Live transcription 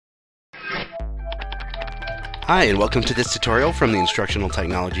Hi, and welcome to this tutorial from the Instructional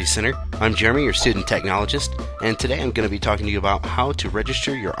Technology Center. I'm Jeremy, your student technologist, and today I'm going to be talking to you about how to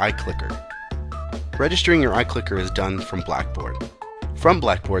register your iClicker. Registering your iClicker is done from Blackboard. From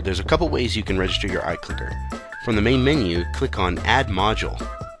Blackboard, there's a couple ways you can register your iClicker. From the main menu, click on Add Module,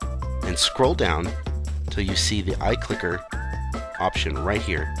 and scroll down till you see the iClicker option right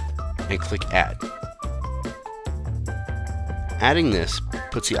here, and click Add. Adding this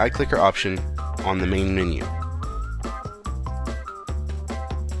puts the iClicker option on the main menu.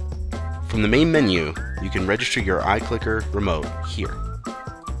 From the main menu, you can register your iClicker remote here.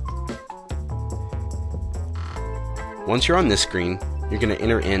 Once you're on this screen, you're going to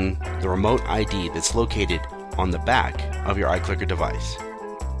enter in the remote ID that's located on the back of your iClicker device.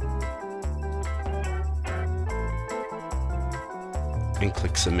 And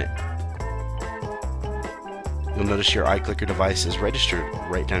click Submit. You'll notice your iClicker device is registered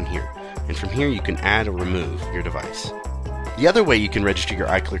right down here, and from here you can add or remove your device. The other way you can register your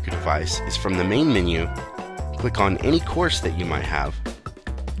iClicker device is from the main menu. Click on any course that you might have,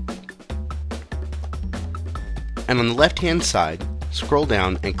 and on the left hand side scroll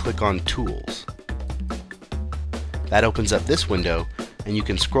down and click on Tools. That opens up this window, and you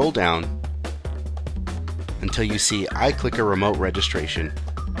can scroll down until you see iClicker Remote Registration,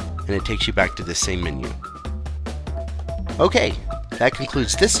 and it takes you back to this same menu. Okay, that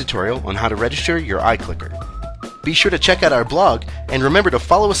concludes this tutorial on how to register your iClicker. Be sure to check out our blog, and remember to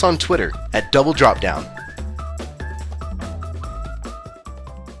follow us on Twitter at Double Dropdown.